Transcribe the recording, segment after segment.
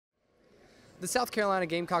The South Carolina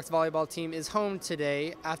Gamecocks volleyball team is home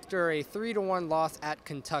today after a 3-1 loss at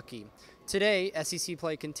Kentucky. Today, SEC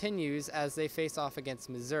play continues as they face off against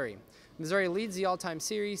Missouri. Missouri leads the all-time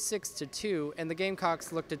series 6-2, and the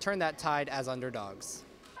Gamecocks look to turn that tide as underdogs.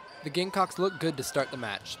 The Gamecocks looked good to start the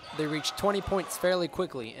match. They reached 20 points fairly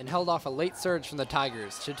quickly and held off a late surge from the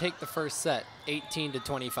Tigers to take the first set,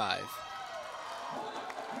 18-25.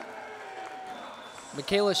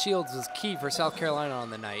 Michaela Shields was key for South Carolina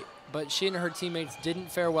on the night, but she and her teammates didn't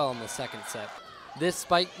fare well in the second set. This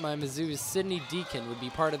spike by Mizzou's Sydney Deacon would be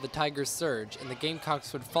part of the Tigers' surge, and the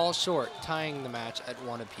Gamecocks would fall short, tying the match at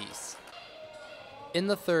 1 apiece. In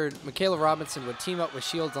the third, Michaela Robinson would team up with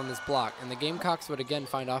Shields on this block, and the Gamecocks would again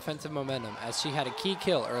find offensive momentum as she had a key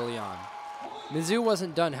kill early on. Mizzou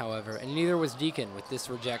wasn't done, however, and neither was Deacon with this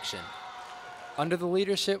rejection. Under the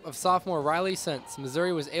leadership of sophomore Riley Sentz,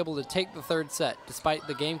 Missouri was able to take the third set despite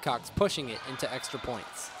the Gamecocks pushing it into extra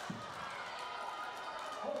points.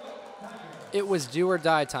 It was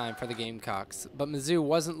do-or-die time for the Gamecocks, but Mizzou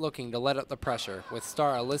wasn't looking to let up the pressure with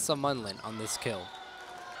star Alyssa Munlin on this kill.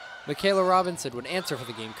 Michaela Robinson would answer for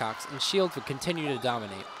the Gamecocks, and Shields would continue to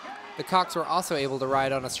dominate. The Cocks were also able to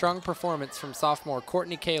ride on a strong performance from sophomore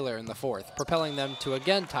Courtney Kaler in the fourth, propelling them to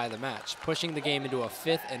again tie the match, pushing the game into a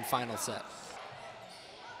fifth and final set.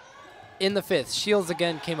 In the fifth, Shields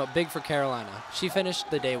again came up big for Carolina. She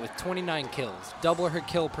finished the day with 29 kills, double her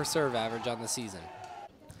kill per serve average on the season.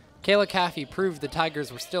 Kayla Caffey proved the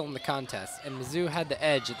Tigers were still in the contest, and Mizzou had the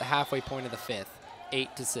edge at the halfway point of the fifth,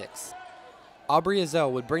 8-6. Aubrey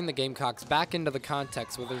Azell would bring the Gamecocks back into the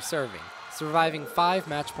contest with her serving, surviving 5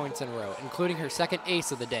 match points in a row, including her second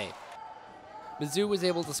ace of the day. Mizzou was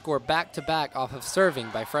able to score back-to-back off of serving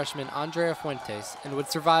by freshman Andrea Fuentes and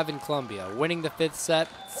would survive in Columbia, winning the fifth set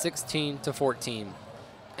 16-14,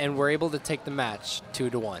 and were able to take the match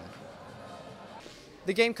 2-1.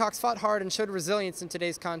 The Gamecocks fought hard and showed resilience in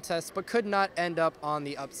today's contest, but could not end up on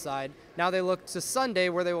the upside. Now they look to Sunday,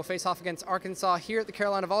 where they will face off against Arkansas here at the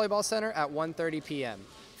Carolina Volleyball Center at 1:30 p.m.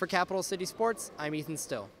 For Capital City Sports, I'm Ethan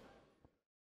Styll.